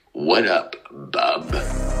What up, bub?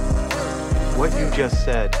 What you just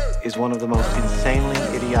said is one of the most insanely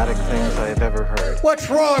idiotic things I have ever heard. What's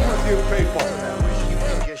wrong with you people? I wish you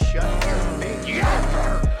could just shut your face.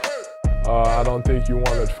 I don't think you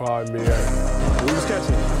want to try me. We was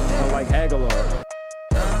catching like Aguilar.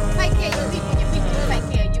 Take care of you people, your people take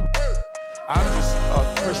care of you. I'm just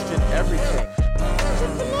a Christian everything.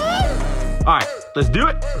 All right, let's do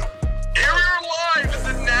it. Here we are live at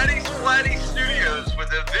the Natty Splatty Studios with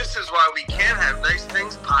the This Is Why We Can't Have Nice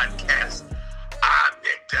Things podcast. I'm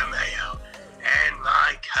Nick DeMeo, and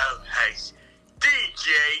my co-host, DJ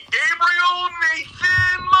Gabriel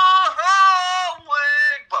Nathan Mahalik.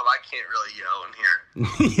 But I can't really yell in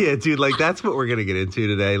here. Yeah, dude, like that's what we're going to get into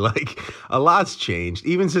today. Like a lot's changed,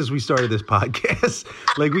 even since we started this podcast.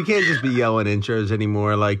 Like we can't just be yelling intros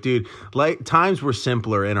anymore. Like, dude, like times were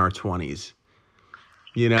simpler in our 20s.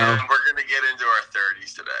 You know? And we're going to get into our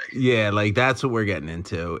 30s today. Yeah, like that's what we're getting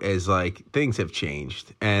into is like things have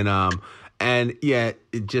changed. And yeah,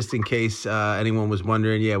 just in case anyone was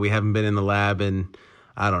wondering, yeah, we haven't been in the lab in,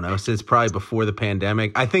 I don't know, since probably before the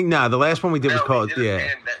pandemic. I think, the last one we did was called, we did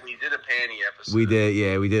a panty episode. We did,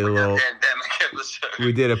 yeah, we did a little pandemic episode.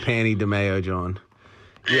 We did a Panty DeMeo, John.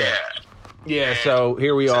 Yeah. Yeah, so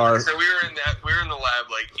here we are. So we were in the lab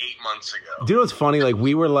like 8 months ago. Do you know what's funny? Like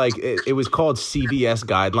we were like, it was called CVS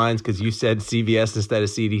guidelines because you said CVS instead of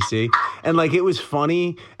CDC. And like it was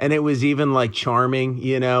funny and it was even like charming,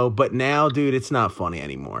 you know. But now, dude, it's not funny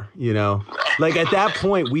anymore, you know. Like at that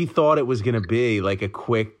point, we thought it was going to be like a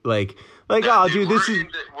quick, like oh, dude, this is.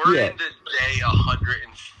 We're into day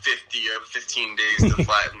 150 of 15 days to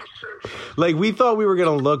flatten the curve. Like we thought we were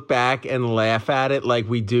going to look back and laugh at it like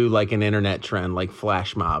we do like an internet trend, like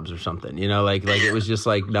flash mobs or something, you know, like it was just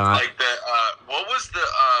like not. Like the, what was the,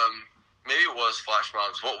 maybe it was flash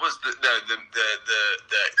mobs. What was the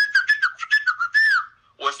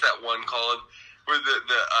what's that one called? Where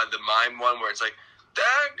the mime one where it's like,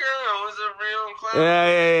 that girl was a real clown.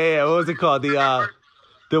 Yeah. What was it called?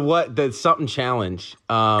 The something challenge.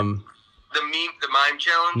 The mime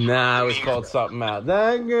challenge? Nah, it was called something else.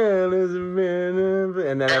 That girl is a man.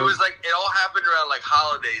 And then it was like, it all happened around like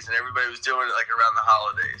holidays and everybody was doing it like around the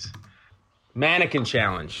holidays. Mannequin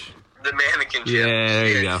challenge. The mannequin challenge. Yeah, there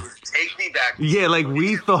you go. Take me back. Yeah, like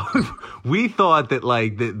we thought that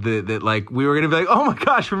like that like we were gonna be like, oh my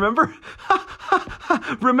gosh, remember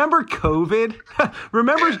COVID?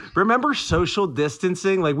 remember social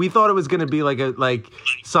distancing? Like we thought it was gonna be like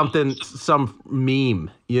some meme,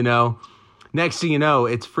 you know. Next thing you know,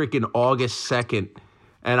 it's freaking August 2nd,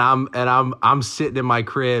 and I'm sitting in my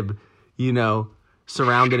crib, you know,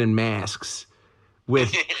 surrounded in masks.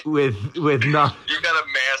 With nothing. You got a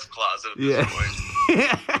mask closet at this point. You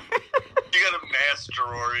got a mask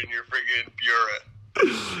drawer in your friggin' bureau.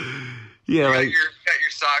 Yeah, you got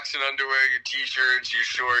your socks and underwear, your t-shirts, your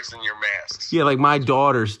shorts, and your masks. Yeah, like my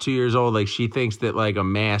daughter's 2 years old. Like she thinks that like a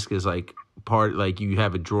mask is like part, like you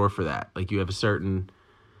have a drawer for that. Like you have a certain.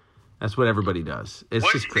 That's what everybody does.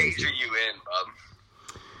 It's just crazy. What stage are you in, bub?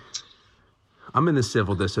 I'm in the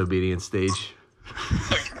civil disobedience stage.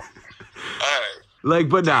 Okay. All right. Like,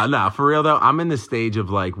 but nah, for real though, I'm in the stage of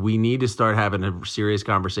like, we need to start having a serious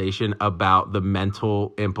conversation about the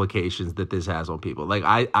mental implications that this has on people. Like,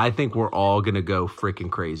 I think we're all going to go freaking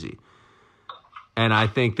crazy. And I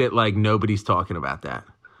think that like, nobody's talking about that.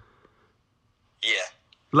 Yeah.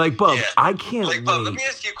 Like, Bub, yeah. I can't like, wait. Bub, let me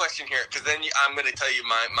ask you a question here, because then I'm going to tell you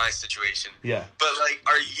my situation. Yeah. But like,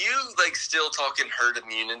 are you like still talking herd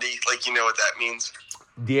immunity? Like, you know what that means?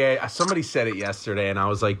 Yeah, somebody said it yesterday, and I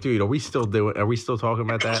was like, dude, are we still talking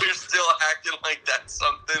about that? We're still acting like that's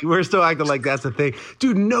something. We're still acting like that's a thing.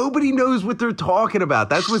 Dude, nobody knows what they're talking about.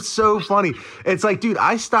 That's what's so funny. It's like, dude,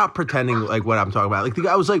 I stopped pretending like what I'm talking about. Like, the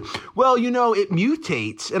guy was like, well, you know, it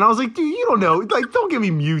mutates. And I was like, dude, you don't know. Like, don't give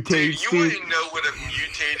me mutates, dude. You wouldn't know what a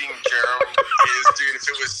mutating germ is, dude, if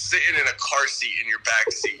it was sitting in a car seat in your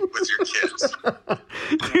back seat with your kids.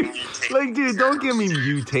 Like, dude, don't give me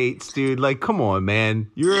mutates, dude. Like, come on, man.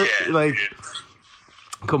 You're like,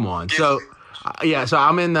 dude. Come on. So, so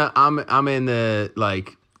I'm in the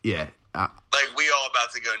like, yeah. Like we all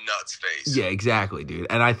about to go nuts phase. Yeah, exactly, dude.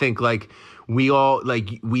 And I think like we all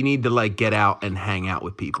like we need to like get out and hang out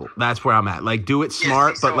with people. That's where I'm at. Like, do it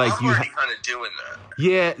smart, but like I'm already kind of doing that.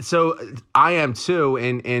 Yeah, so I am too.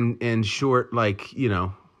 In short, like, you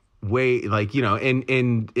know, way, like, you know,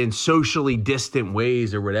 in socially distant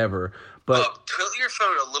ways or whatever. But tilt your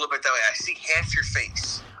phone a little bit that way. I see half your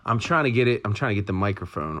face. I'm trying to get the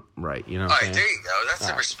microphone right. You know. All right, there you go.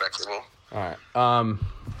 That's respectable. All right. All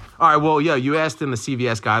right. Well, yeah. You asked in the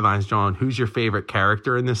CVS guidelines, John, who's your favorite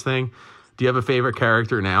character in this thing? Do you have a favorite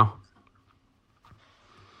character now?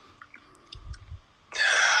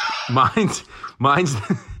 Mine's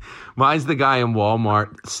the guy in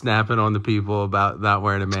Walmart snapping on the people about not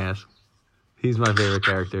wearing a mask. He's my favorite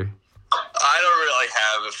character. I don't really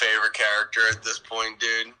have a favorite character at this point,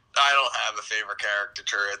 dude. I don't have a favorite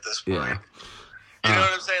caricature at this point. Yeah. You know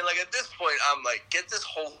what I'm saying? Like, at this point, I'm like, get this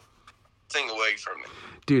whole thing away from me.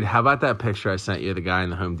 Dude, how about that picture I sent you of the guy in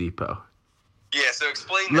the Home Depot? Yeah, so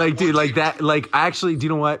explain Like, dude, like that. that. Like, actually, do you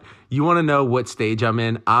know what? You want to know what stage I'm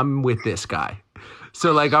in? I'm with this guy.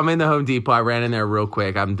 So, like, I'm in the Home Depot. I ran in there real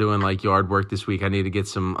quick. I'm doing, like, yard work this week. I need to get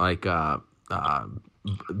some, like,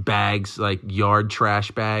 bags, like, yard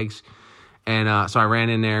trash bags. And so I ran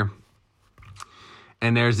in there.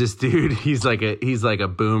 And there's this dude. He's like a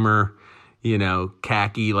boomer, you know,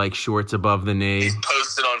 khaki, like, shorts above the knee. He's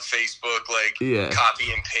posted on Facebook, like,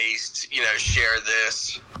 copy and paste, you know, share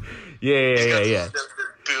this. Yeah. The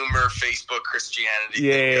boomer Facebook Christianity.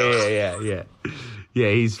 Yeah.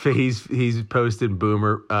 Yeah, he's posted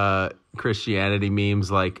boomer Christianity memes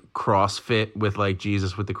like CrossFit with like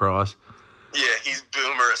Jesus with the cross. Yeah, he's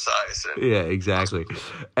boomer assassin. Yeah, exactly.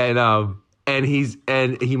 And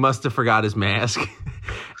he must have forgot his mask.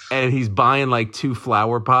 And he's buying like 2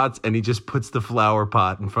 flower pots and he just puts the flower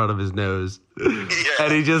pot in front of his nose. Yeah.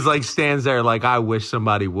 And he just like stands there like, I wish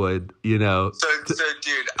somebody would, you know. So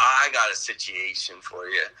dude, I got a situation for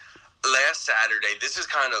you. Last Saturday, this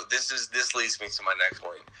leads me to my next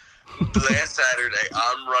point. Last Saturday,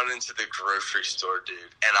 I'm running to the grocery store, dude,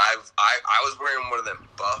 and I was wearing one of them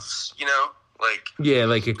buffs, you know, like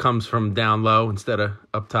like it comes from down low instead of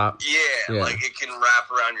up top. Yeah, like it can wrap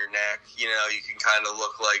around your neck. You know, you can kind of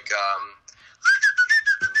look like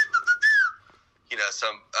you know,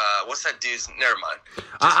 some what's that dude's? Never mind.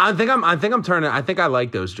 I think I'm turning. I think I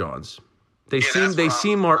like those Johns. They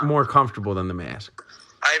seem more comfortable than the mask.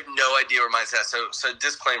 I have no idea where mine's at. So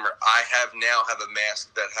disclaimer, I now have a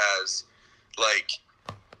mask that has, like,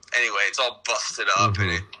 anyway, it's all busted up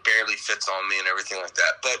and it barely fits on me and everything like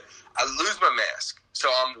that. But I lose my mask. So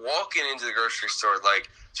I'm walking into the grocery store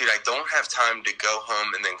like, dude, I don't have time to go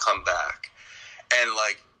home and then come back. And,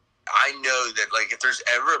 like, I know that, like, if there's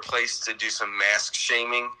ever a place to do some mask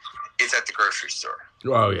shaming, it's at the grocery store.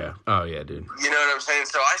 Oh, yeah, dude. You know what I'm saying?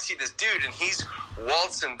 So I see this dude, and he's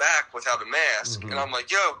waltzing back without a mask. And I'm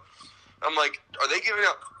like, are they giving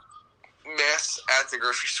out masks at the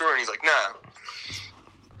grocery store? And he's like, nah.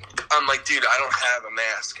 I'm like, dude, I don't have a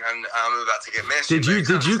mask. I'm about to get masked. Did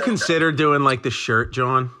you consider doing, like, the shirt,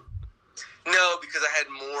 John? No, because I had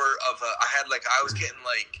I was getting,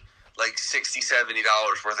 like $60,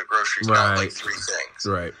 $70 worth of groceries, not like 3 things.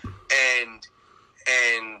 Right. And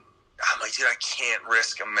I'm like, dude, I can't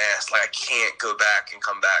risk a mask. Like, I can't go back and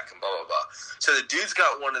come back and blah, blah, blah. So the dude's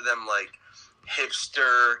got one of them, like,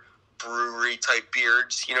 hipster brewery type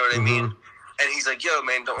beards. You know what I mean? And he's like, yo,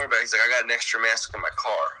 man, don't worry about it. He's like, I got an extra mask in my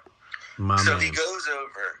car. So he goes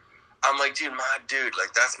over. I'm like, dude,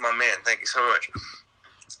 like, that's my man. Thank you so much.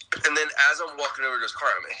 And then as I'm walking over to his car,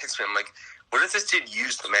 it hits me. I'm like, what if this dude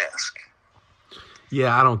used the mask?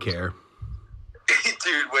 Yeah, I don't care.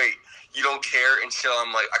 Dude, wait. You don't care until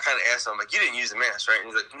I'm like, I kind of asked him, I'm like, you didn't use the mask, right? And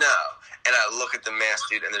he's like, no. And I look at the mask,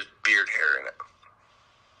 dude, and there's beard hair in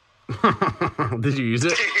it. Did you use it?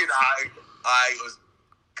 Dude, I was.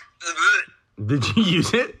 Did you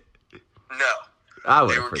use it? No. I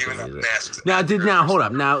would They were giving out masks. Now hold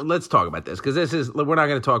up. Now let's talk about this because we're not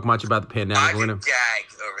going to talk much about the pandemic. I could gag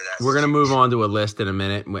over that. We're going to move on to a list in a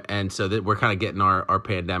minute, and so that we're kind of getting our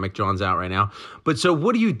pandemic Johns out right now. But so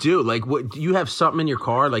what do you do? Like, what do you have something in your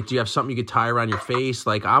car? Like, do you have something you could tie around your face?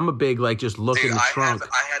 Like, I'm a big like just look in the trunk.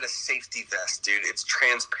 I had a safety vest, dude. It's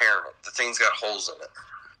transparent. The thing's got holes in it.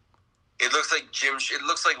 It looks like It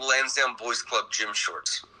looks like Lansdowne Boys Club gym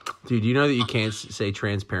shorts. Dude, you know that you can't say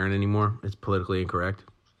transparent anymore? It's politically incorrect.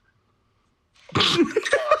 Bob,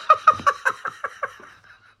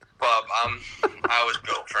 I was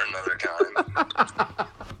built for another time.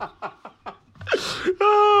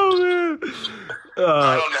 Oh, man.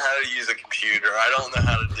 I don't know how to use a computer. I don't know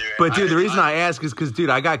how to do it. But, dude, the reason I ask is because, dude,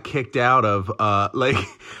 I got kicked out of, like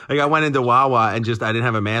I went into Wawa and I didn't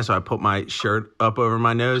have a mask, so I put my shirt up over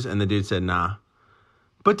my nose, and the dude said, nah.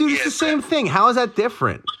 But, dude, it's the same thing. How is that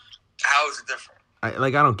different? How is it different?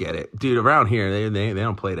 I don't get it. Dude, around here, they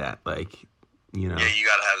don't play that. Like, you know. Yeah, you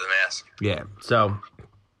got to have the mask. Yeah. So,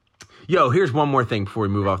 yo, here's one more thing before we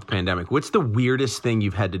move off the pandemic. What's the weirdest thing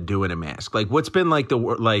you've had to do in a mask? Like, what's been, like, the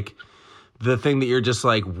thing that you're just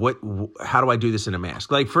like, how do I do this in a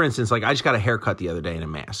mask? Like, for instance, like, I just got a haircut the other day in a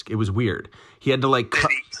mask. It was weird. He had to, like,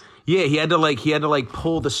 cut. Yeah, he had to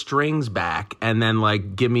pull the strings back and then,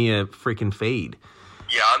 like, give me a freaking fade.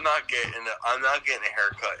 Yeah, I'm not getting a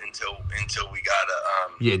haircut until we got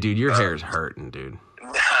a. Yeah, dude, your hair's hurting, dude.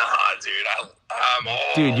 No, I'm all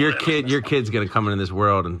Dude, your in. kid's gonna come into this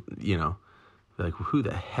world and be like, who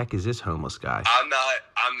the heck is this homeless guy? I'm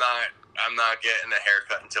not getting a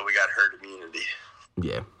haircut until we got herd immunity.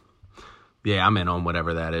 Yeah, I'm in on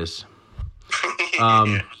whatever that is.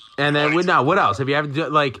 And then what else? Have you ever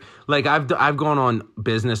like I've gone on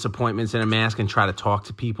business appointments in a mask and try to talk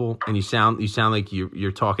to people, and you sound like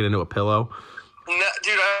you're talking into a pillow. No,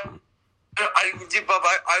 dude, Bub,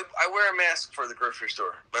 I wear a mask for the grocery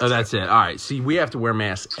store. That's it. All right. See, we have to wear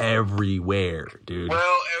masks everywhere, dude.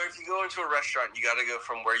 Well, if you go into a restaurant, you got to go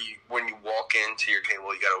from when you walk into your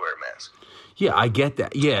table, you got to wear a mask. Yeah, I get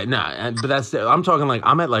that. Yeah, no, but I'm talking like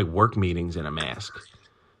I'm at like work meetings in a mask.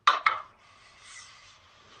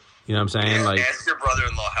 You know what I'm saying? Yeah, like, ask your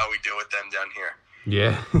brother-in-law how we do with them down here.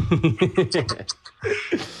 Yeah.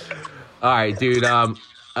 All right, dude.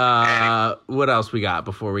 What else we got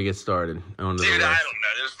before we get started? Dude, I don't know.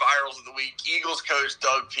 There's virals of the week. Eagles coach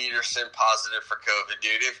Doug Peterson positive for COVID,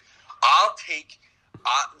 dude.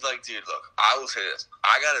 Look, I will say this.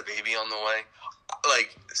 I got a baby on the way.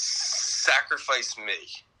 Like, sacrifice me.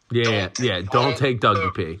 Don't take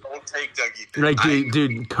Dougie P. Don't take Dougie P. Like,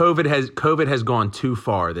 dude, COVID has gone too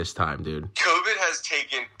far this time, dude. COVID has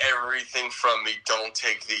taken everything from me. Don't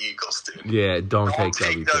take the Eagles, dude. Yeah, don't take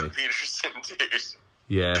Dougie Doug P. Peterson, dude.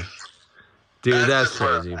 Yeah. Dude, that's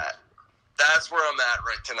crazy. That's where I'm at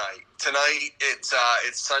right tonight. Tonight, it's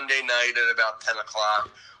Sunday night at about 10 o'clock.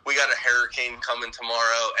 We got a hurricane coming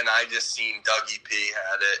tomorrow, and I just seen Dougie P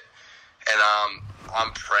had it. And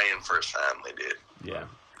I'm praying for his family, dude. Yeah.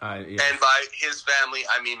 And by his family,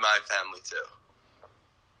 I mean my family, too.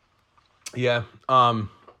 Yeah.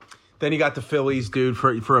 Then you got the Phillies, dude,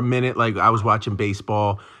 for a minute. Like, I was watching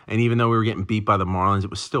baseball, and even though we were getting beat by the Marlins, it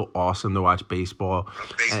was still awesome to watch baseball.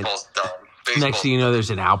 Baseball's done. Next thing you know, there's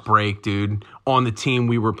an outbreak, dude, on the team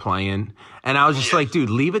we were playing. And I was just like, dude,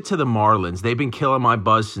 leave it to the Marlins. They've been killing my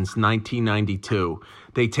buzz since 1992.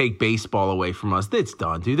 They take baseball away from us. It's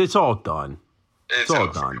done, dude. It's all done. It's all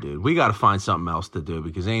done, dude. We got to find something else to do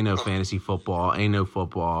because ain't no fantasy football, ain't no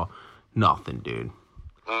football, nothing, dude.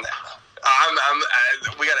 We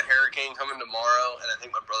got a hurricane coming tomorrow, and I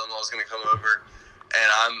think my brother-in-law is going to come over.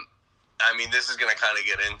 And this is going to kind of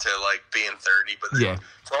get into like being 30, but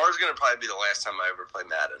tomorrow's going to probably be the last time I ever play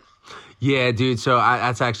Madden. Yeah, dude. So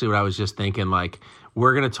that's actually what I was just thinking. Like,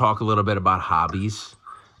 we're going to talk a little bit about hobbies,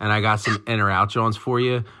 and I got some in or out Johns for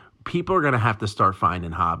you. People are going to have to start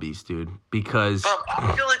finding hobbies, dude, because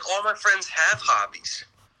I feel like all my friends have hobbies.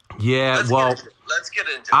 Yeah, let's get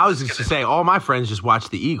into it. I was just to say, all my friends just watch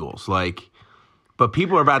the Eagles, like, but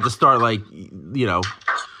people are about to start, like,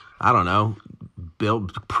 I don't know,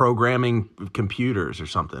 build programming computers or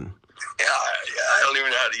something. Yeah, I don't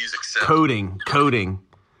even know how to use Excel. Coding.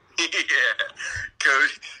 Yeah,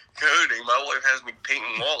 coding. My wife has me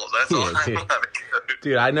painting walls. That's all I know how to code.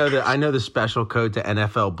 Dude, I know the special code to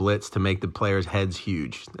NFL Blitz to make the players' heads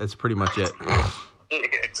huge. That's pretty much it. Yeah,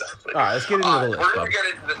 exactly. All right, let's get into the list. We're going to get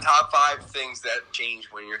into the top 5 things that change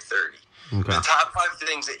when you're 30. Okay. The top 5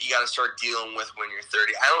 things that you got to start dealing with when you're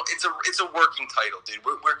 30. It's a working title, dude.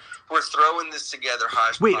 We're throwing this together.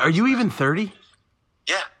 Wait, are you even 30?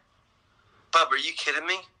 Yeah. Bub, are you kidding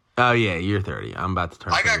me? Oh yeah, you're 30. I'm about to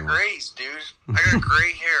turn. I got 31. grays, dude. I got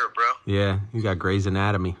gray hair, bro. Yeah, you got Grey's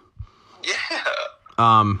Anatomy.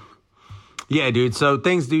 Yeah. Yeah, dude. So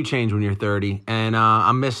things do change when you're 30, and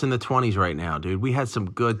I'm missing the 20s right now, dude. We had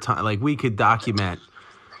some good time. Like, we could document,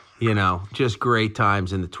 just great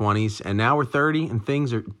times in the 20s, and now we're 30, and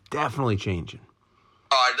things are definitely changing.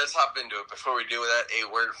 All right, let's hop into it. Before we do that,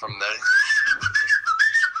 a word from the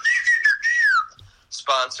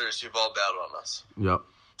sponsors who've all bailed on us. Yep,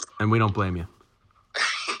 and we don't blame you.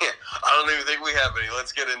 I don't even think we have any.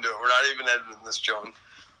 Let's get into it. We're not even editing this, John.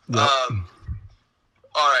 Yep.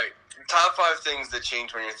 All right. Top 5 things that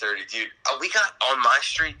change when you're 30, dude. We got on my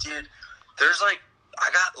street, dude. There's I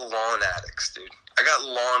got lawn addicts, dude. I got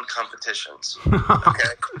lawn competitions.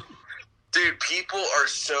 Okay, dude. People are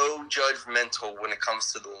so judgmental when it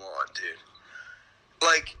comes to the lawn, dude.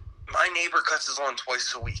 Like, my neighbor cuts his lawn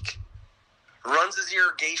twice a week, runs his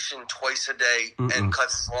irrigation twice a day, and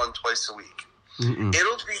cuts his lawn twice a week.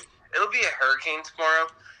 It'll be a hurricane tomorrow,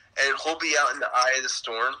 and he'll be out in the eye of the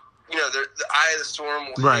storm. The eye of the storm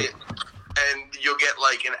will hit, and you'll get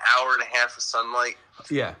like an hour and a half of sunlight.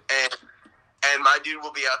 Yeah. And my dude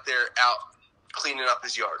will be out cleaning up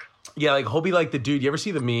his yard. Yeah, like, he'll be like the dude. You ever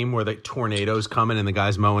see the meme where the tornado's coming and the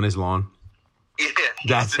guy's mowing his lawn? Yeah.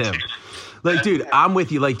 That's him. Like, dude, I'm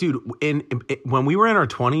with you. Like, dude, when we were in our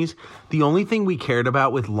 20s, the only thing we cared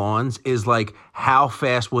about with lawns is, like, how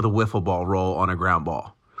fast will the wiffle ball roll on a ground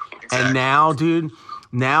ball. Exactly. And now, dude,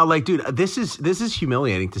 Now, like, dude, this is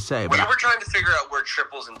humiliating to say. We But were trying to figure out where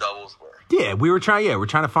triples and doubles were. yeah, we're trying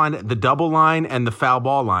to find the double line and the foul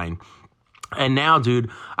ball line. And now, dude,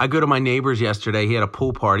 I go to my neighbor's yesterday. He had a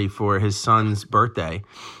pool party for his son's birthday.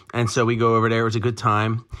 And so we go over there. It was a good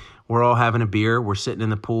time. We're all having a beer. We're sitting in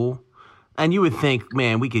the pool. And you would think,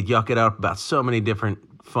 man, we could yuck it up about so many different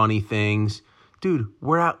funny things. Dude,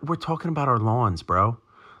 we're talking about our lawns, bro.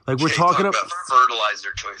 Like, we're talking about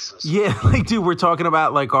fertilizer choices. Yeah, like, dude, we're talking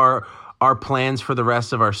about, like, our plans for the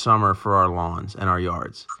rest of our summer for our lawns and our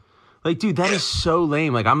yards. Like, dude, that is so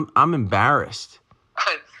lame. Like, I'm embarrassed.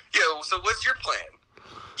 Yeah, so what's your plan?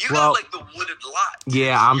 You Well, got, like, the wooded lot.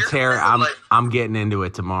 Yeah, I'm getting into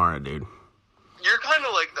it tomorrow, dude. You're kind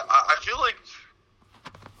of like, I feel like,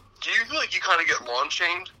 do you feel like you kind of get lawn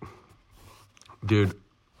shamed? Dude,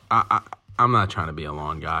 I'm not trying to be a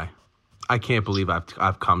lawn guy. I can't believe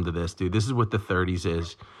I've come to this, dude. This is what the 30s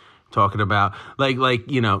is. Talking about, like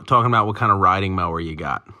talking about what kind of riding mower you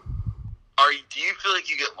got. Do you feel like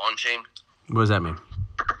you get lawn shamed? What does that mean?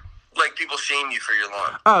 Like, people shame you for your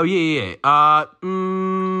lawn. Oh, yeah.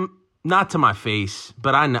 Not to my face,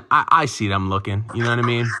 but I see them looking. You know what I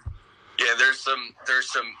mean? Yeah, there's some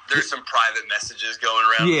private messages going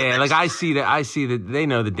around. Yeah, like I see that they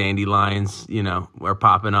know the dandelions, are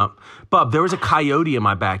popping up. Bub, there was a coyote in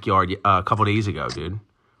my backyard a couple days ago, dude.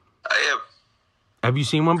 Have you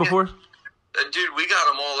seen one before? Dude, we got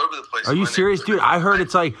them all over the place. Are you serious, dude? I heard,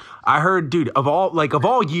 dude, of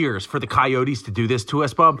all years for the coyotes to do this to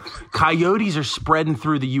us, Bub, coyotes are spreading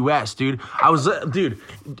through the U.S., dude. I was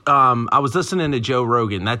listening to Joe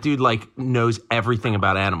Rogan. That dude, like, knows everything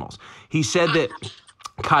about animals. He said that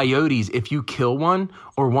coyotes, if you kill one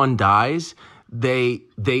or one dies, they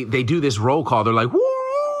do this roll call. They're like, woo,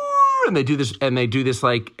 and they do this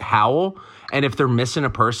like howl. And if they're missing a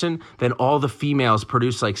person, then all the females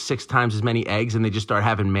produce like 6 times as many eggs, and they just start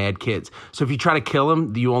having mad kids. So if you try to kill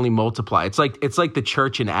them, you only multiply. It's like the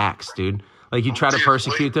church in Acts, dude. Like, you try to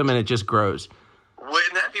persecute them, and it just grows.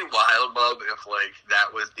 Wouldn't that be wild, Bub, if, like,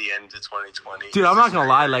 that was the end of 2020? Dude, I'm not gonna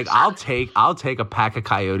lie. Like, I'll take a pack of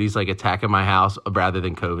coyotes, like, attacking my house rather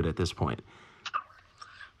than COVID at this point.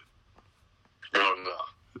 Oh,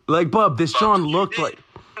 no. Like, Bub, this John looked like.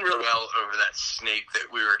 Real well over that snake that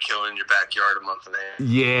we were killing in your backyard a month and a half.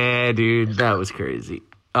 Yeah, dude, that was crazy.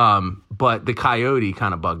 But the coyote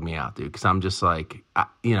kind of bugged me out, dude, because I'm just like,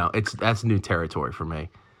 that's new territory for me.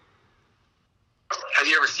 Have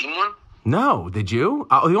you ever seen one? No, did you?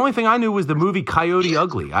 The only thing I knew was the movie Coyote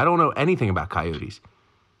Ugly. I don't know anything about coyotes.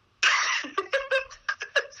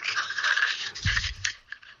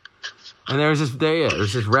 And there's this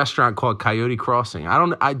restaurant called Coyote Crossing. I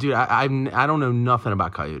don't know nothing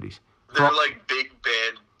about coyotes. They're like big,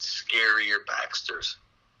 bad, scarier Baxters.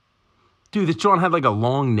 Dude, this John had like a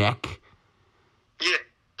long neck. Yeah,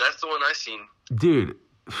 that's the one I seen. Dude.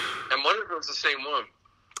 And wonder if it was the same one.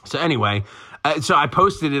 So anyway, so I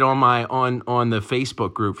posted it on my on the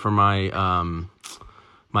Facebook group for my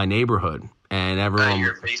my neighborhood, and everyone.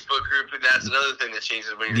 Your Facebook group, and that's another thing that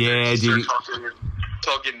changes when you're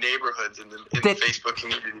talking neighborhoods in the Facebook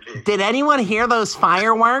community. Did anyone hear those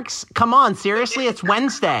fireworks? Come on, seriously, it's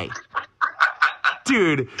Wednesday.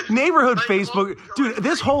 Dude, neighborhood Facebook. Dude,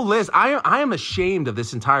 this whole list, I am ashamed of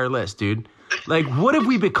this entire list, dude. Like, what have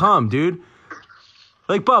we become, dude?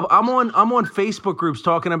 Like, Bub, I'm on Facebook groups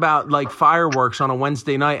talking about, like, fireworks on a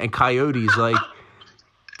Wednesday night and coyotes. Like,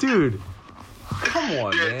 dude, come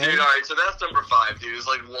on, man. Dude, all right, so that's number 5, dude. It's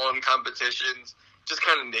like lawn competitions. Just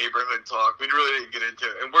kind of neighborhood talk. We really didn't get into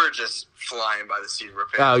it. And we're just flying by the seat of our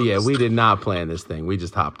pants. Oh, yeah, we did not plan this thing. We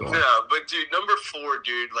just hopped on. No, but, dude, number 4,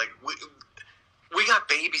 dude, like, we got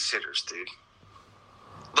babysitters, dude.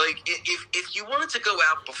 Like, if you wanted to go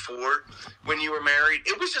out before, when you were married,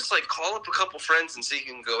 it was just like, call up a couple friends and see if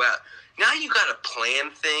you can go out. Now you got to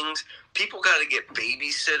plan things. People got to get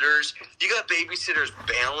babysitters. You got babysitters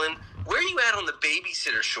bailing. Where are you at on the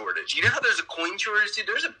babysitter shortage? You know how there's a coin shortage, dude?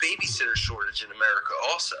 There's a babysitter shortage in America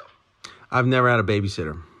also. I've never had a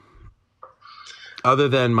babysitter. Other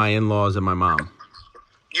than my in-laws and my mom.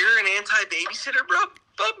 You're an anti-babysitter,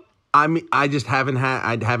 bub? I mean, I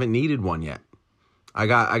haven't needed one yet. I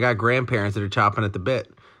got grandparents that are chopping at the bit,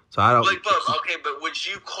 so I don't. Like, Bub, okay, but would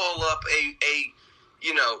you call up a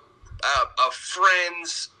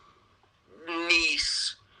friend's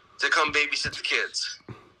niece to come babysit the kids?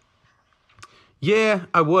 Yeah,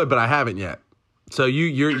 I would, but I haven't yet. So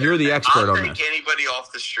you're the expert on this. I'll take anybody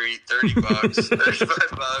off the street, $30,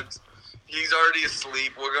 $35. He's already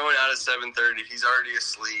asleep. We're going out at 7:30. He's already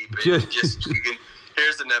asleep.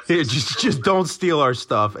 Here's the Netflix. Here, just don't steal our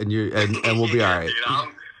stuff, and we'll be all right. Dude,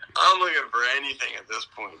 I'm looking for anything at this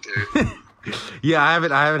point, dude. Yeah, I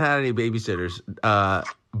haven't had any babysitters.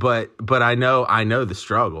 But I know the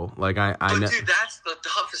struggle. Like I know. Dude, that's the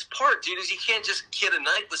toughest part, dude. Is you can't just get a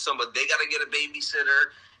night with somebody. They got to get a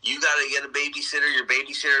babysitter. You got to get a babysitter. Your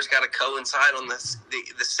babysitter's got to coincide on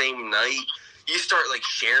the same night. You start like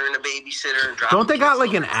sharing a babysitter. And don't they got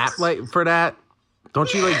like an app like for that?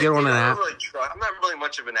 Don't you like get on an app? I'm not really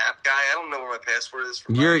much of an app guy. I don't know where my password is.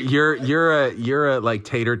 You're a like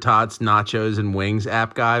tater tots, nachos, and wings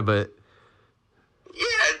app guy, but yeah,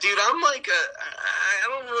 dude, I'm like I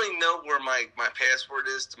don't really know where my password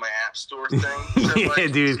is to my app store thing. So yeah,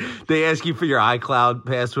 like, dude, they ask you for your iCloud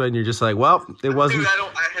password, and you're just like, well, it wasn't. Dude,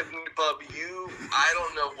 I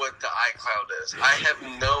don't know what the iCloud is. I have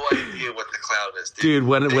no idea what the cloud is, dude.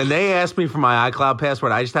 Dude, when they ask me for my iCloud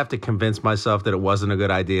password, I just have to convince myself that it wasn't a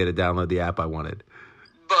good idea to download the app I wanted.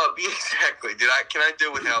 Bub, exactly, dude. Can I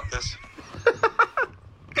do without this?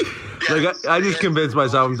 Like I just convinced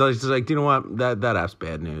myself. I'm just like, you know what? That app's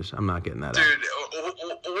bad news. I'm not getting that app. Dude,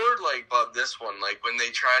 or like, Bub, this one, like when they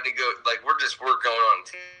try to go, like we're going on a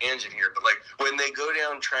tangent here, but like when they go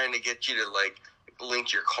down trying to get you to like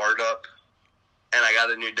link your card up. And I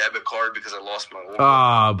got a new debit card because I lost my wallet.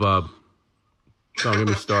 Ah, bub. Don't get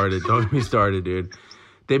me started. Don't get me started, dude.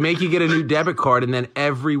 They make you get a new debit card, and then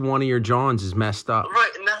every one of your Johns is messed up.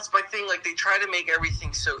 Right, and that's my thing. Like, they try to make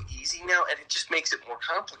everything so easy now, and it just makes it more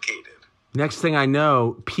complicated. Next thing I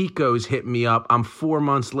know, Pico's hitting me up. I'm 4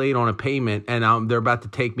 months late on a payment, and they're about to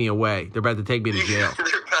take me away. They're about to take me to jail. They're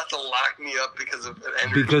about to lock me up because of it.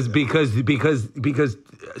 Because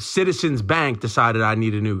Citizens Bank decided I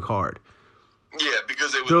need a new card. Yeah,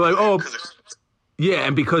 because it was. They're like, yeah,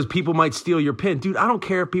 and because people might steal your PIN. Dude, I don't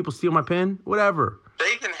care if people steal my PIN. Whatever.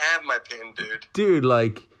 They can have my PIN, dude. Dude,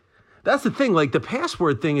 like, that's the thing. Like, the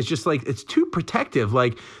password thing is just, like, it's too protective.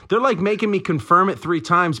 Like, they're, like, making me confirm it 3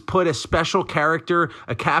 times, put a special character,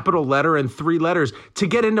 a capital letter, and 3 letters to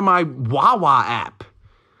get into my Wawa app.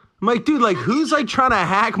 I'm like, dude, like, who's, like, trying to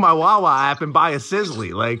hack my Wawa app and buy a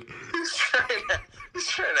Sizzly? Like, Who's trying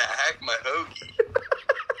to hack my hoagie?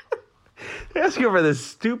 Asking for the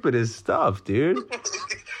stupidest stuff, dude.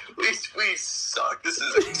 we suck. This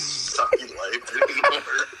is a sucky life anymore.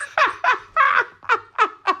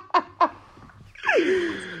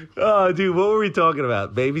 Oh, dude, what were we talking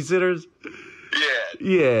about? Babysitters?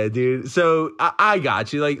 Yeah, dude. So I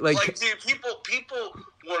got you. Like, dude, people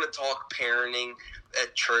want to talk parenting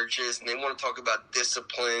at churches, and they want to talk about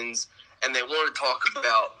disciplines, and they want to talk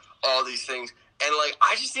about all these things. And like,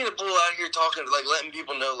 I just need a bull out here talking, like, letting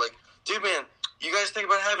people know, like, dude, man, you guys think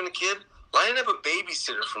about having a kid? Line up a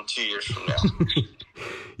babysitter from 2 years from now.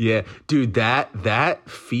 Yeah, dude, that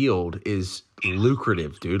field is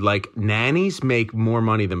lucrative, dude. Like, nannies make more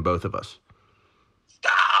money than both of us.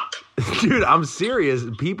 Stop. Dude, I'm serious.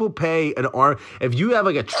 People pay an arm. If you have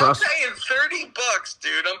like a trust. I'm paying $30,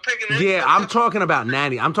 dude. I'm picking it. Yeah, I'm talking about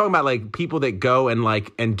nanny. I'm talking about like people that go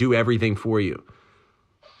and do everything for you.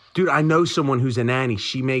 Dude, I know someone who's a nanny.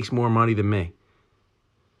 She makes more money than me.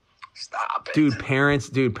 Stop it. Dude, parents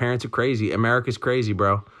are crazy. America's crazy,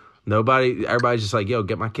 bro. Everybody's just like, yo,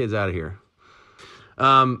 get my kids out of here.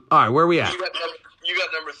 All right, where are we at? You got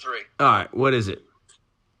number 3. All right, what is it?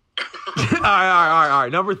 All right.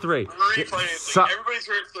 Number 3. Refinancing. Everybody's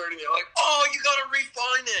heard 30. They're like, oh, you got to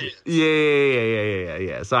refinance.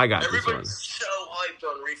 Yeah. So I got this one. Everybody's so hyped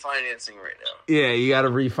on refinancing right now. Yeah, you got to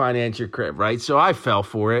refinance your crib, right? So I fell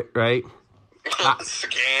for it, right?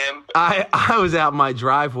 Scam. I was out my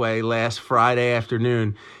driveway last Friday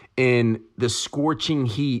afternoon in the scorching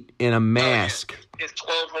heat in a mask. It's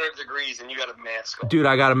 1,200 degrees and you got a mask on. Dude,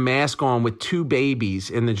 I got a mask on with 2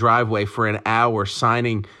 babies in the driveway for an hour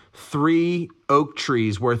signing 3 oak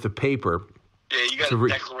trees worth of paper. Yeah, you got a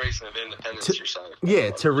Declaration of Independence you're signing.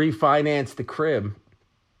 Yeah, to refinance the crib.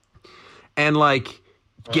 And like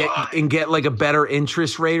get like a better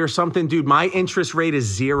interest rate or something. Dude, my interest rate is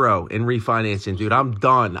 0 in refinancing, dude. I'm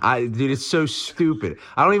done. Dude, it's so stupid.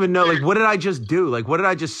 I don't even know, like, what did I just do? Like, what did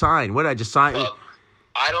I just sign? What did I just sign?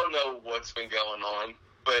 I don't know what's been going on,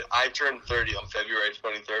 but I turned 30 on February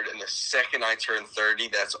 23rd, and the second I turn 30,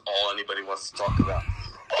 that's all anybody wants to talk about.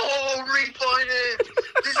 Oh, refinance!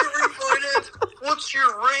 Did you refinance? What's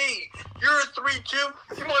your rate? You're a 3.2.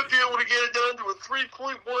 You might be able to get it down to a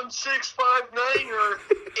 3.1659 or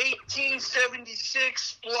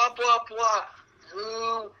 1876. Blah blah blah.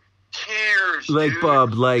 Who cares? Like, dude?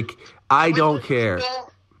 Bub, like, I don't care.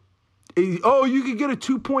 Oh, you could get a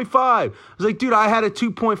 2.5. I was like, dude, I had a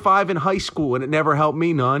 2.5 in high school, and it never helped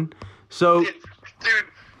me none. So, dude,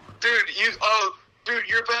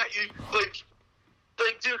 you're back.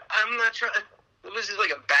 Dude, I'm not trying. This is like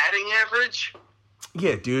a batting average.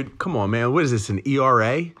 Yeah, dude, come on, man. What is this, an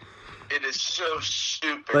ERA? It is so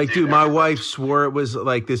stupid. Like, dude, my wife swore it was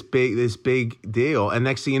like this big deal, and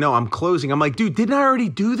next thing you know, I'm closing. I'm like, dude, didn't I already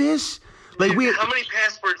do this? Like, Dude, how many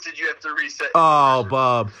passports did you have to reset? Oh,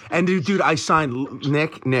 Bob. And dude, I signed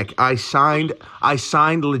Nick. I signed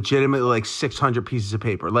legitimately like 600 pieces of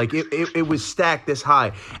paper. Like it was stacked this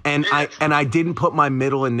high, and I didn't put my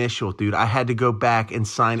middle initial, dude. I had to go back and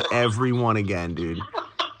sign every one again, dude.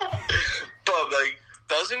 Bob, like,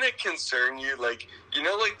 doesn't it concern you? Like, you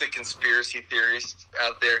know, like the conspiracy theorists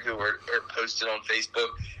out there who are posted on Facebook,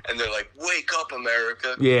 and they're like, "Wake up,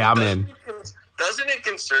 America." Yeah, I'm in. Doesn't it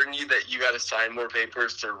concern you that you got to sign more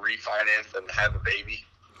papers to refinance than to have a baby?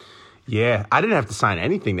 Yeah, I didn't have to sign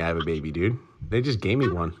anything to have a baby, dude. They just gave me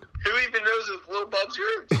one. Who even knows if Lil Bob's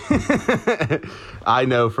yours? I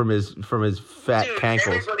know from his fat cankles.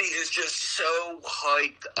 Everybody is just so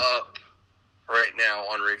hyped up right now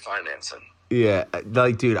on refinancing. Yeah,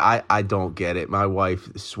 like, dude, I don't get it. My wife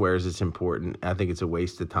swears it's important. I think it's a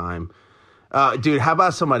waste of time. Dude, how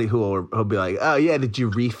about somebody who'll be like, "Oh yeah, did you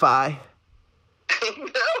refi?" No, dude, I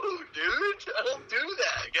don't do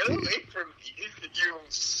that. Get away from me, you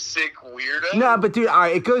sick weirdo. No, but dude, all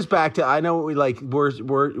right, it goes back to, I know we're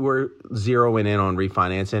zeroing in on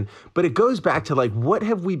refinancing, but it goes back to like, what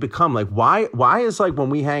have we become? Like, why is like when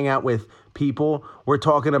we hang out with people, we're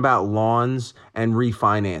talking about lawns and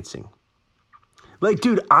refinancing? Like,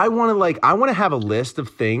 dude, I want to have a list of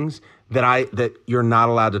things that you're not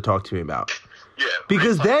allowed to talk to me about. Yeah,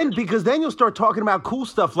 because then you'll start talking about cool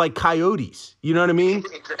stuff like coyotes. You know what I mean?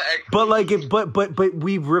 Exactly. But like but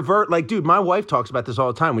we revert. Like, dude, my wife talks about this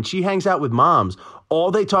all the time. When she hangs out with moms, all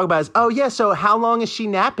they talk about is, "Oh yeah, so how long is she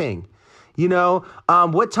napping? You know,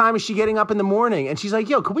 what time is she getting up in the morning?" And she's like,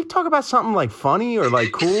 "Yo, could we talk about something like funny or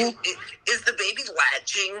like cool?" Is the baby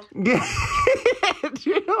latching? Yeah,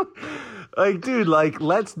 you know? Like, dude, like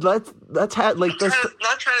let's have like this.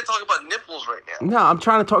 Not trying to talk about nipples right now. No, I'm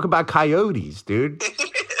trying to talk about coyotes, dude.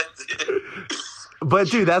 But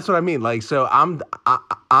dude, that's what I mean. Like, so I'm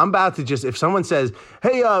about to just, if someone says,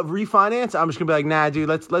 "Hey, refinance," I'm just gonna be like, "Nah, dude,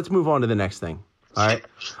 let's move on to the next thing." All right.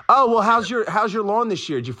 Oh, well, how's your lawn this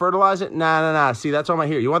year? Did you fertilize it? Nah. See, that's on my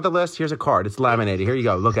here. You want the list? Here's a card. It's laminated. Here you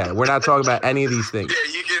go. Look at it. We're not talking about any of these things. Yeah,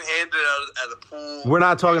 you can hand it out at the pool. We're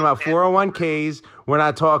not talking about 401ks. We're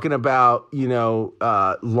not talking about,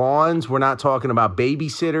 lawns. We're not talking about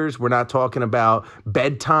babysitters. We're not talking about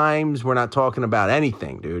bedtimes. We're not talking about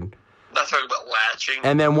anything, dude. Not talking about latching.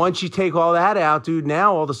 And then once you take all that out, dude,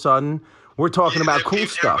 now all of a sudden we're talking about cool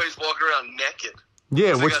stuff. Everybody's walking around naked.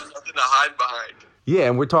 Yeah, we got nothing to hide behind. Yeah,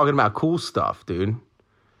 and we're talking about cool stuff, dude. Yeah,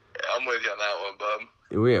 I'm with you on that one, bub.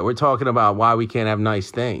 Yeah, we're talking about why we can't have nice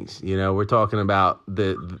things. You know, we're talking about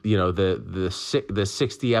the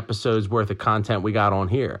 60 episodes worth of content we got on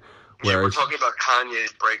here. Yeah, we're talking about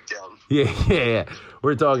Kanye's breakdown. Yeah.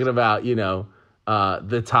 We're talking about,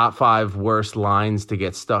 the top 5 worst lines to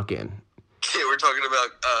get stuck in. Yeah, we're talking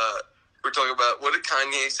about what did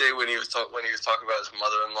Kanye say when he was talking about his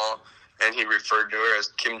mother-in-law? And he referred to her as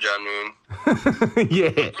Kim Jong-un.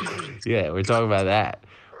 Yeah, we're talking about that.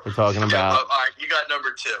 We're talking about... All right, you got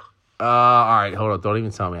number 2. All right, hold on. Don't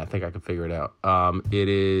even tell me. I think I can figure it out. It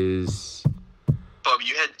is... Bub,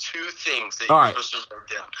 you had 2 things that you were supposed to write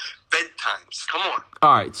down. Bedtimes. Come on.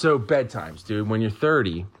 All right, so bedtimes, dude. When you're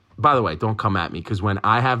 30... By the way, don't come at me, because when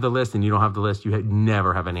I have the list and you don't have the list, you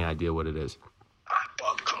never have any idea what it is. All right,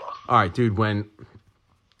 Bub, come on. All right, dude, when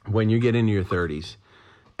you get into your 30s...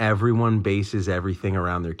 Everyone bases everything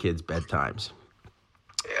around their kids' bedtimes.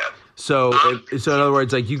 Yeah. So in other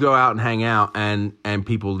words, like, you go out and hang out, and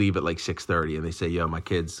people leave at like 6:30, and they say, "Yo, my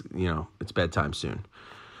kids, it's bedtime soon."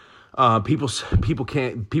 People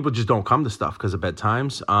just don't come to stuff because of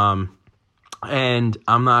bedtimes. And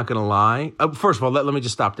I'm not gonna lie. First of all, let me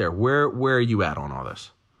just stop there. Where are you at on all this,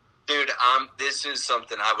 dude? This is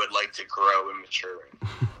something I would like to grow and mature in.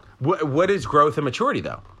 What is growth and maturity,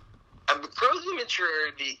 though? Growth and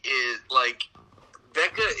maturity is like,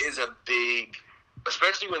 Becca is a big,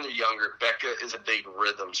 especially when they're younger, Becca is a big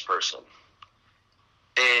rhythms person.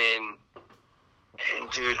 And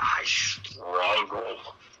dude, I struggle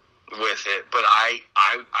with it. But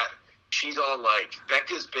she's all like,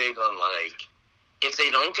 Becca's big on like, if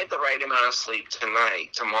they don't get the right amount of sleep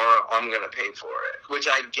tonight, tomorrow I'm going to pay for it. Which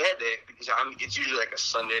I get it, because it's usually like a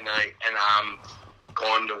Sunday night, and I'm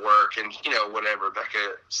going to work, and whatever,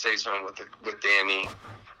 Becca stays home with Danny.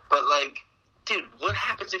 But like, dude, what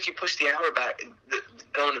happens if you push the hour back,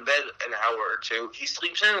 going to bed an hour or 2? He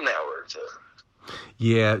sleeps in an hour or 2.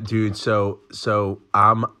 Yeah, dude. So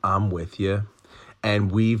I'm with you, and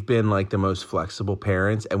we've been like the most flexible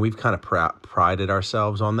parents, and we've kind of prided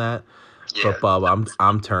ourselves on that. Yeah. But Bob,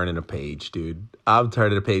 I'm turning a page, dude. I'm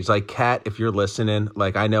turning a page. Like, Kat, if you're listening,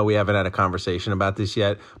 like, I know we haven't had a conversation about this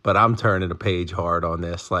yet, but I'm turning a page hard on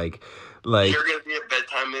this. Like You're gonna be a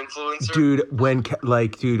bedtime influencer,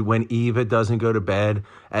 dude. When Eva doesn't go to bed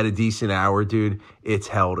at a decent hour, dude, it's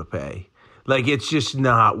hell to pay. Like, it's just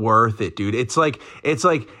not worth it, dude. It's like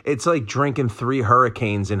drinking 3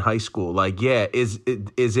 hurricanes in high school. Like, yeah, is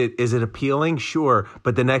it appealing? Sure,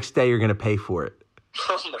 but the next day you're gonna pay for it.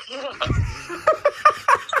 Oh my God.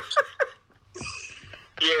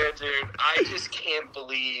 Yeah, dude, I just can't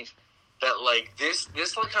believe that, like, this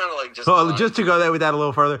like kind of like just. Well, just to go there with that a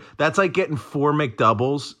little further, that's like getting 4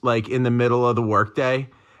 McDoubles like in the middle of the workday,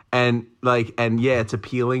 and yeah, it's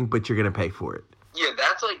appealing, but you're gonna pay for it. Yeah,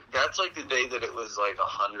 that's like the day that it was like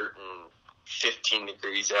 115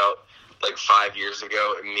 degrees out, like 5 years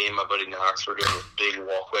ago, and me and my buddy Knox were doing this big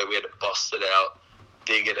walkway. We had to bust it out,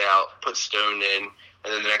 dig it out, put stone in,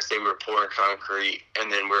 and then the next day we were pouring concrete,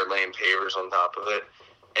 and then we were laying pavers on top of it.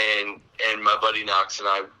 And my buddy Knox and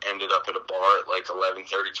I ended up at a bar at like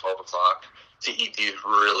 11:30, 12 o'clock to eat these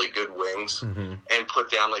really good wings and put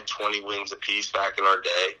down like 20 wings a piece back in our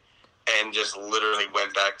day, and just literally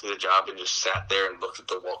went back to the job and just sat there and looked at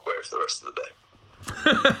the walkway for the rest of the day.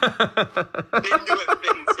 Didn't do a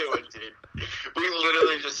thing to it, dude. We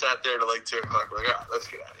literally just sat there till like 2 o'clock. We're like, all right, let's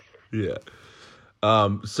get out of here. Yeah.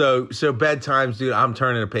 So bedtimes, dude, I'm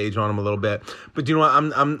turning a page on them a little bit, but you know what?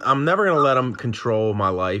 I'm never going to let them control my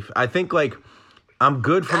life. I think like I'm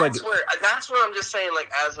good for that's where I'm just saying,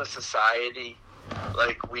 like, as a society,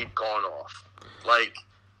 like, we've gone off. Like,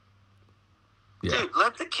 dude,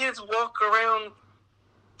 let the kids walk around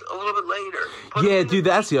a little bit later. Yeah, dude,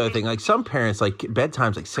 that's the other thing. Like, some parents, like,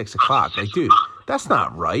 bedtime's like 6 o'clock. Like, dude, that's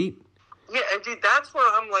not right. Yeah, and dude, that's where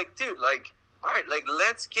I'm like, dude, like, all right, like,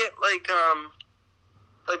 let's do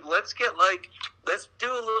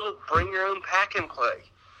a little bring your own pack and play.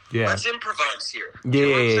 Yeah. Let's improvise here. Yeah, You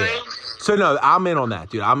know what I'm yeah. saying? So no, I'm in on that,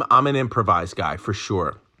 dude. I'm an improvised guy for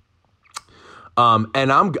sure.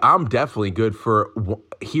 And I'm definitely good for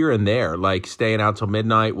here and there, like staying out till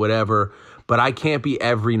midnight, whatever. But I can't be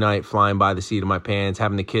every night flying by the seat of my pants,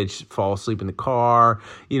 having the kids fall asleep in the car.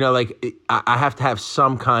 You know, like I have to have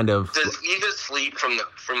some kind of. Does Eva sleep from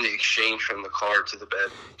the exchange from the car to the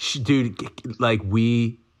bed? Dude, like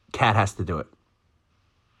Kat has to do it.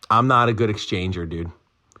 I'm not a good exchanger, dude.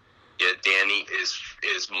 Yeah, Danny is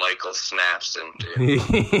Michael Snapson, dude.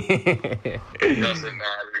 It doesn't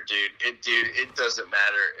matter, dude. It doesn't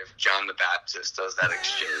matter if John the Baptist does that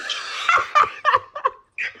exchange.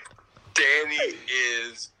 Danny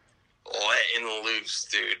is letting loose,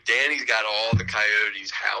 dude. Danny's got all the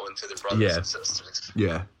coyotes howling to their brothers and sisters.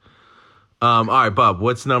 Yeah. All right, Bob,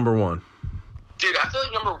 what's number one? Dude, I feel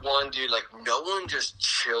like number one, dude, like, no one just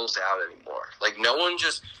chills out anymore. Like, no one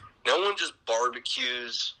just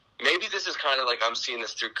barbecues. Maybe this is kind of like I'm seeing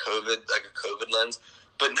this through COVID, like a COVID lens.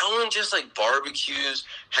 But no one just, like, barbecues,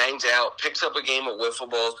 hangs out, picks up a game of wiffle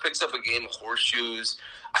balls, picks up a game of horseshoes.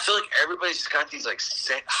 I feel like everybody's just got these, like,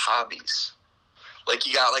 set hobbies. Like,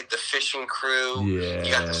 you got, like, the fishing crew. Yeah.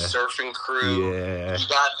 You got the surfing crew. Yeah.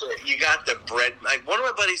 You got the bread. Like, one of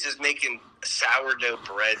my buddies is making sourdough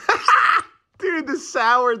bread. Dude, the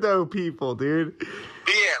sourdough people, dude.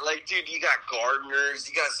 Yeah, like, dude, you got gardeners.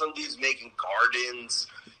 You got some dudes making gardens.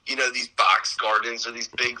 You know, these box gardens are these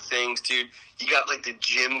big things, dude. You got, like, the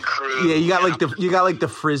gym crew. Yeah, you got like the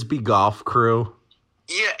frisbee golf crew.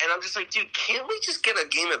 Yeah, and I'm just like, dude, can't we just get a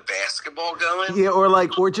game of basketball going? Yeah,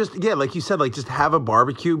 or just like you said, like just have a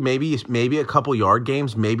barbecue, maybe a couple yard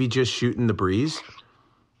games, maybe just shooting the breeze.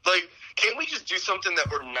 Like, can't we just do something that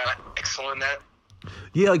we're not excellent at?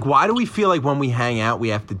 Yeah, like why do we feel like when we hang out we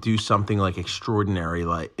have to do something like extraordinary,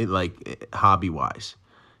 like hobby wise?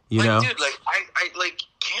 You know, dude, like I like,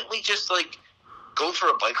 can't we just like go for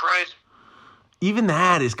a bike ride? Even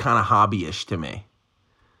that is kind of hobbyish to me.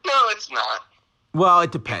 No, it's not. Well,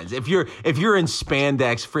 it depends. If you're in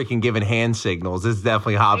spandex, freaking giving hand signals, it's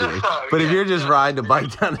definitely hobbyish. But if you're just riding a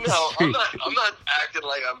bike down the street, I'm not acting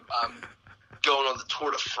like I'm going on the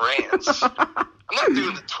Tour de France. I'm not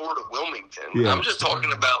doing the Tour de Wilmington. Yeah. I'm just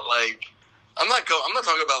talking about like I'm not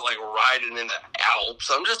talking about like riding in the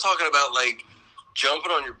Alps. I'm just talking about like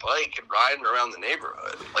jumping on your bike and riding around the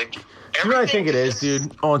neighborhood. Like, you know what I think it is,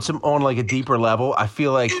 dude? On like a deeper level, I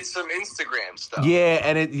feel like it's some Instagram stuff. Yeah,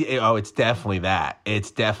 and it's definitely that.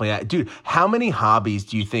 It's definitely that. Dude, how many hobbies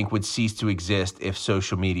do you think would cease to exist if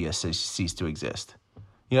social media ceased to exist?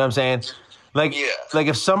 You know what I'm saying? Like, like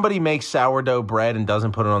if somebody makes sourdough bread and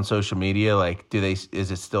doesn't put it on social media, like,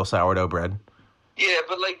 is it still sourdough bread? Yeah,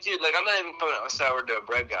 but like, dude, like I'm not even coming out with sourdough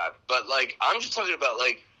bread guy, but like I'm just talking about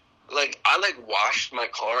like I like washed my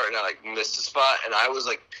car and I like missed a spot and I was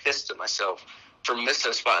like pissed at myself for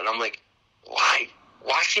missing a spot. And I'm like, why?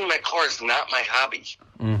 Washing my car is not my hobby.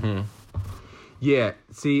 Mm-hmm. Yeah.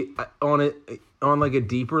 See, on like a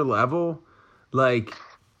deeper level, like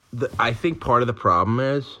I think part of the problem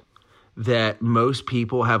is that most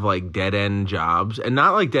people have like dead end jobs, and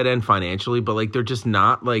not like dead end financially, but like they're just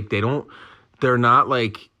not like they're not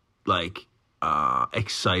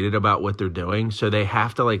excited about what they're doing, so they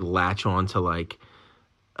have to like latch on to like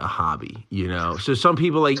a hobby, you know. So some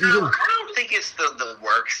people like I don't think it's the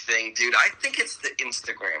work thing, dude. I think it's the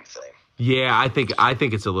Instagram thing. Yeah, I think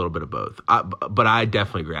it's a little bit of both. But I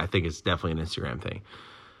definitely agree. I think it's definitely an Instagram thing.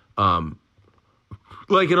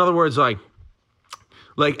 Like in other words, like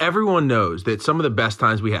everyone knows that some of the best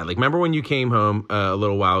times we had. Like remember when you came home a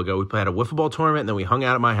little while ago? We had a wiffle ball tournament, and then we hung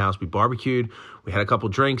out at my house. We barbecued. We had a couple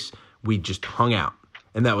drinks. We just hung out.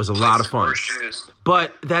 And that was a lot of fun.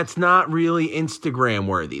 But that's not really Instagram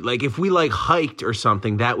worthy. Like if we like hiked or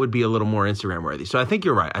something, that would be a little more Instagram worthy. So I think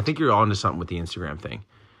you're right. I think you're onto something with the Instagram thing.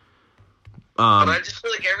 But I just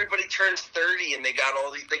feel like everybody turns 30 and they got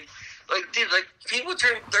all these things. Like, dude, like people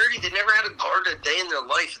turn 30, they never had a garden a day in their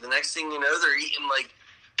life. The next thing you know, they're eating like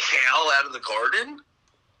kale out of the garden.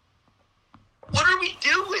 What are we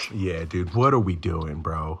doing? Yeah, dude. What are we doing,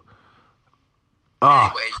 bro?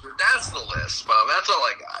 Anyway, dude, that's the list, Bob. That's all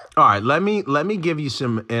I got. All right, let me give you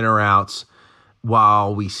some in or outs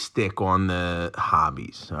while we stick on the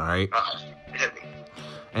hobbies. All right, hit me.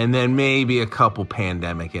 And then maybe a couple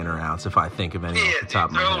pandemic in or outs if I think of any off the top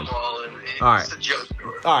of my head. All right. It's a joke.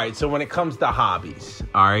 All right. So when it comes to hobbies,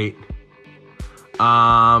 all right,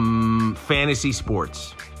 fantasy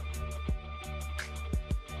sports.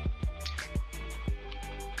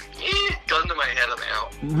 Gun to my head, I'm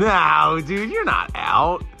out. No, dude, you're not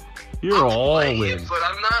out. You're all in. But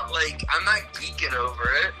I'm not geeking over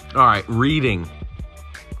it. All right, reading.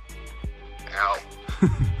 Out.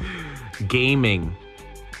 Gaming.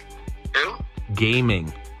 Who?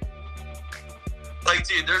 Gaming. Like,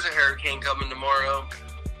 dude, there's a hurricane coming tomorrow.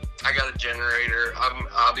 I got a generator.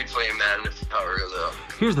 I'll be playing Madden if the power goes out.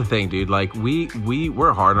 Here's the thing, dude. Like,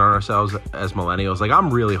 we're hard on ourselves as millennials. Like,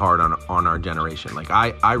 I'm really hard on our generation. Like,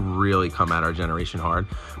 I really come at our generation hard.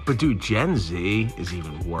 But, dude, Gen Z is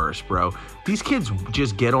even worse, bro. These kids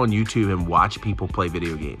just get on YouTube and watch people play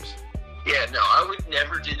video games. Yeah, no, I would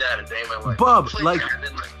never do that a day in my life. Bub, like,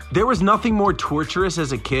 there was nothing more torturous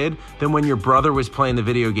as a kid than when your brother was playing the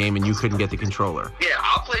video game and you couldn't get the controller. Yeah,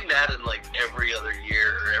 I'll play Madden like every other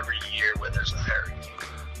year or every year when there's a hurricane.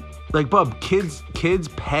 Like, Bub, kids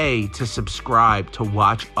pay to subscribe to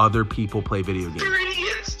watch other people play video games. They're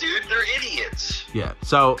idiots, dude. They're idiots. Yeah.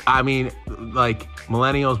 So, I mean, like,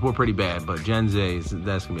 millennials were pretty bad, but Gen Z's,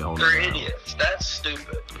 that's going to be a whole nother. They're idiots. That's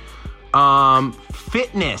stupid.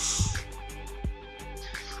 Fitness.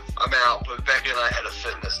 I'm out, but Becky and I had a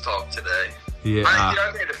fitness talk today. Yeah.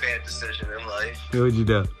 I made a bad decision in life. What would you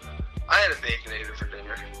do? I had a Baconator for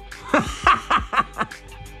dinner.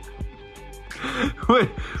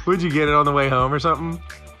 Would you get it on the way home or something?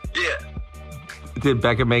 Yeah. Did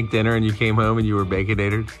Becca make dinner and you came home and you were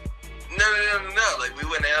Baconated? No. Like, we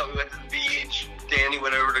went out, we went to the beach. Danny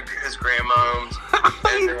went over to his grandma's.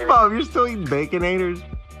 Mom, you're still eating Baconators?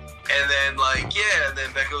 And then, like, yeah, and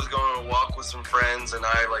then Becca was going on a walk with some friends, and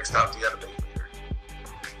I, like, stopped to get a Baconator.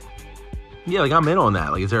 Yeah, like, I'm in on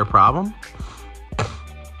that. Like, is there a problem?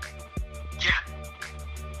 Yeah.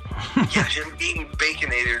 Yeah, him eating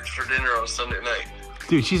Baconator for dinner on Sunday night.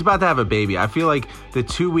 Dude, she's about to have a baby. I feel like the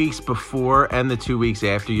 2 weeks before and the 2 weeks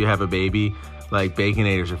after you have a baby, like,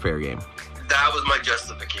 Baconators are fair game. That was my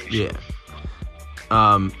justification. Yeah.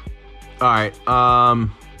 All right. How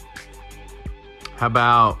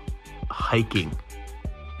about hiking?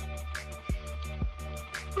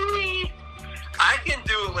 I can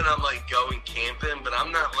do it when I'm like going camping, but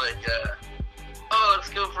I'm not like, oh, let's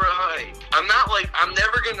go for a hike. I'm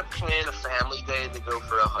never going to plan a family day to go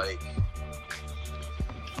for a hike.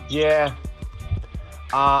 Yeah.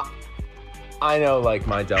 I know, like,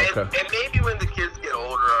 my Delco. And maybe when the kids get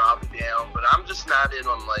older, I'll be down, but I'm just not in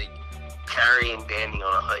on, like, carrying Danny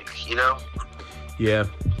on a hike, you know? Yeah.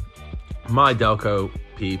 My Delco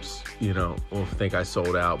peeps, you know, will think I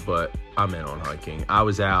sold out, but I'm in on hiking. I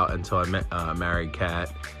was out until I met married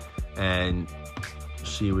Kat, and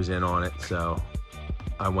she was in on it, so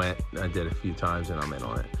I did a few times, and I'm in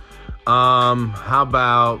on it. How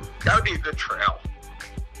about... That would be a good trail.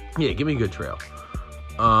 Yeah, give me a good trail.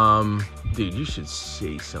 Dude, you should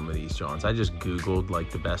see some of these, Johns. I just Googled,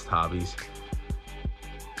 like, the best hobbies.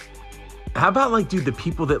 How about, like, dude, the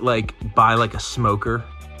people that, like, buy, like, a smoker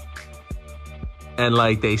and,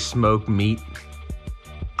 like, they smoke meat?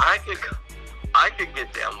 I could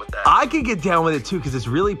get down with that. I could get down with it too because it's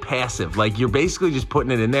really passive. Like you're basically just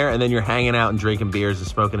putting it in there and then you're hanging out and drinking beers and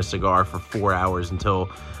smoking a cigar for 4 hours until.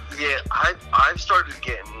 Yeah, I've started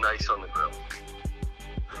getting nice on the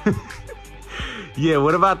grill. Yeah,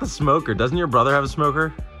 what about the smoker? Doesn't your brother have a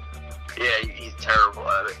smoker? Yeah, he's terrible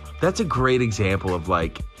at it. That's a great example of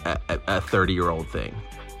like a 30-year-old thing.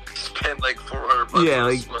 Spent like $400 Yeah, on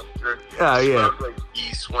like- a smoker. yeah. Smoked like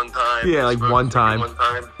geese one time. Yeah, like Smoked one chicken time. One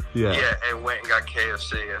time. Yeah. Yeah, and went and got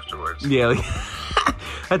KFC afterwards. Yeah, like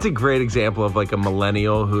that's a great example of like a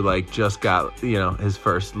millennial who like just got, you know, his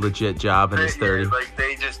first legit job in his 30s. Yeah, like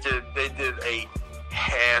they did a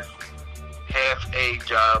half a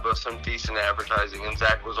job of some decent advertising, and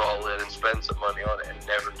Zach was all in and spent some money on it and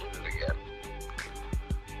never did it again.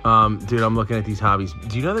 Dude, I'm looking at these hobbies.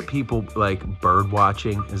 Do you know that people like bird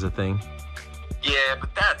watching is a thing? Yeah, but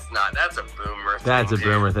that's a boomer thing. That's a dude.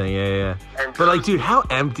 boomer thing, yeah. And But like, those- dude, how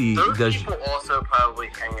empty Those does people also probably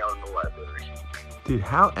hang out in the library. dude,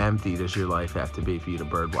 how empty does your life have to be for you to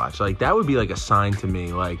bird watch? Like that would be like a sign to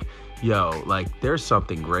me, like, yo, like there's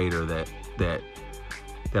something greater that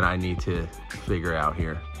I need to figure out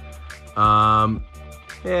here.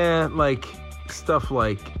 Yeah, like stuff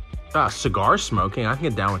like cigar smoking. I can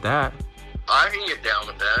get down with that. I can get down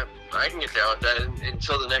with that.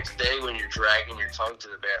 Until the next day when you're dragging your tongue to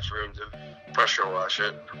the bathroom to pressure wash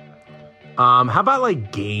it. How about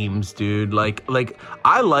like games, dude? Like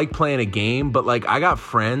I like playing a game, but like I got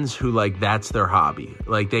friends who like that's their hobby.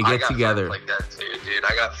 Like they I get got together. friends like that too, dude.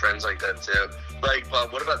 I got friends like that too. Like,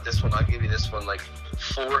 Bob, what about this one? I'll give you this one. Like,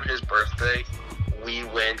 for his birthday, we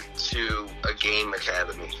went to a game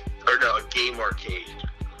academy. Or no, a game arcade.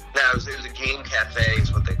 No, it was a game cafe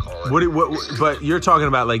is what they call it. What? But you're talking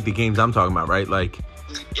about like the games I'm talking about, right? Like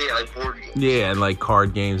Yeah, like board games. yeah, and like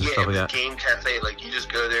card games and Yeah, stuff like it that. was a game cafe. Like, you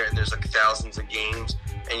just go there and there's like thousands of games,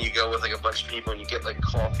 and you go with like a bunch of people and you get like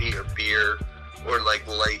coffee or beer or like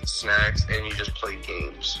light snacks, and you just play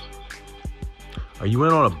games. Are you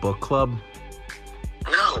in on a book club?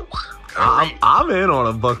 No. I'm in on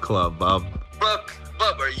a book club, Bub.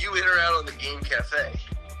 Bub, are you in or out on the game cafe?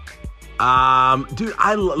 Dude,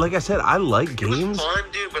 like I said, I like It games. was fun,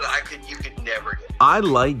 dude, but you could never get. I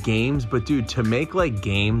like games, but dude, to make like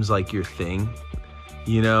games like your thing,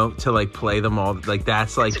 you know, to like play them all, like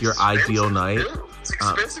that's like It's your expensive, ideal night. dude. It's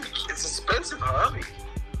expensive. It's an expensive hobby.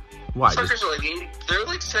 Why? Suckers are like they're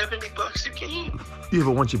like $70 a game. Yeah,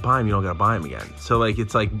 but once you buy them, you don't gotta buy them again. So like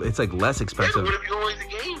it's like less Yeah, expensive. what if you don't like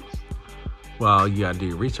the games? Well, you gotta do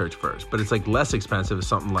your research first, but it's like less expensive as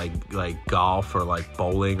something like golf or like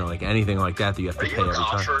bowling or like anything like that you have to Are pay you a every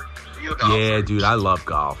time. golfer? Are you a golfer? Yeah, dude, I love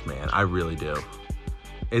golf, man. I really do.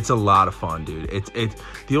 It's a lot of fun, dude. It's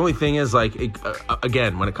the only thing is like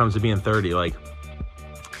again, when it comes to being 30, like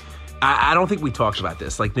I don't think we talked about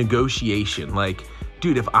this, like negotiation. Like,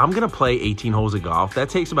 dude, if I'm gonna play 18 holes of golf, that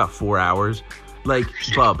takes about 4 hours. Like,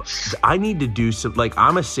 Bub, I need to do some, like,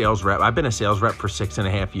 I'm a sales rep. I've been a sales rep for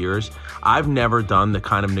 6.5 years. I've never done the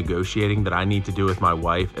kind of negotiating that I need to do with my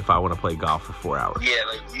wife if I want to play golf for 4 hours. Yeah,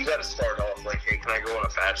 like you got to start off like, hey, can I go on a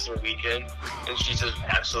bachelor weekend? And she says,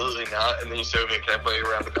 absolutely not. And then you say, okay, can I play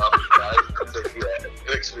around the golf with you guys? And say,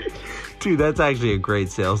 yeah, next week. Dude, that's actually a great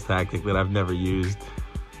sales tactic that I've never used.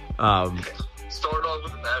 Start off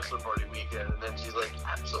with a bachelor party weekend, and then she's like,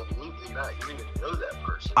 absolutely not. You don't even know that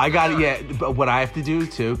person. I got it, yeah. But what I have to do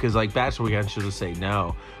too, because like bachelor weekend, she'll just say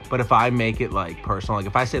no. But if I make it like personal, like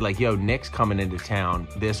if I say like, yo, Nick's coming into town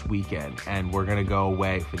this weekend, and we're gonna go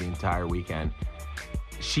away for the entire weekend,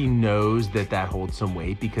 she knows that holds some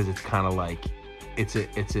weight because it's kind of like it's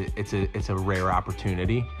a rare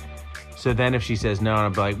opportunity. So then if she says no, and I'll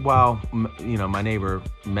be like, well, you know, my neighbor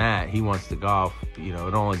Matt, he wants to golf. You know,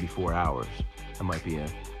 it'll only be 4 hours. That might be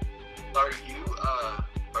it. Are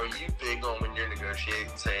you big on when you're negotiating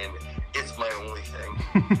saying it's my only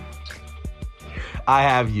thing? I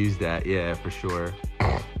have used that, yeah, for sure.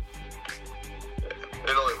 It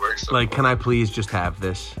only works. So Like, can I please just have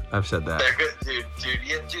this? I've said that. dude,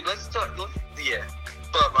 yeah, dude. Let's talk. Yeah,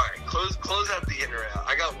 but all right, close out the in or out.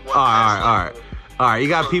 I got one. All right. You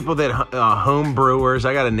got people that home brewers.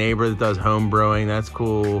 I got a neighbor that does home brewing. That's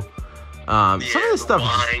cool. Some of this stuff.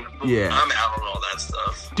 Wine. Yeah. I'm out on all that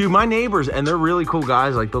stuff. Dude, my neighbors, and they're really cool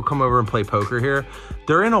guys. Like, they'll come over and play poker here.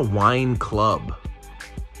 They're in a wine club.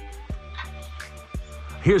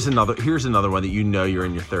 Here's another one that you know you're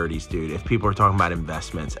in your 30s, dude. If people are talking about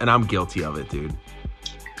investments, and I'm guilty of it, dude.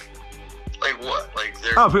 Like what? Like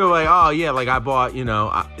they're Oh, people are like, oh yeah, like I bought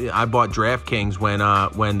DraftKings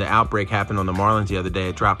when the outbreak happened on the Marlins the other day.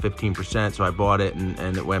 It dropped 15%, so I bought it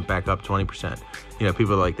and it went back up 20%. You know,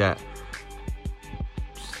 people are like that.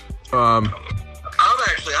 I'm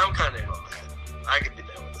kind of in on that. I could be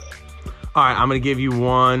down with that. All right, I'm gonna give you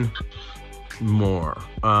one more.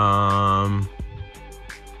 How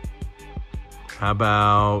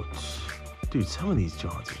about, dude? Some of these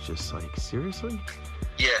Johns are just like, seriously.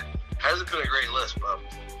 Yeah, hasn't been a great list, Bub.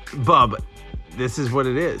 Bub, this is what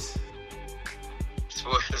it is.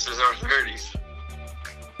 This is our 30s.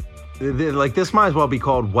 Like, this might as well be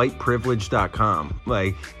called whiteprivilege.com.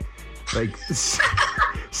 Like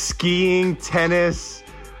skiing, tennis,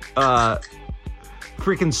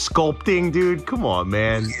 freaking sculpting, dude. Come on,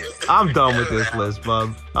 man. I'm done with this list,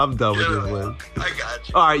 bub. I'm done with this list. I got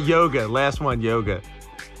you. All right, yoga. Last one, yoga.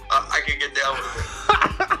 I can get down with it.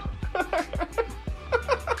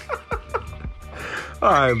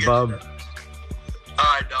 All right, bub.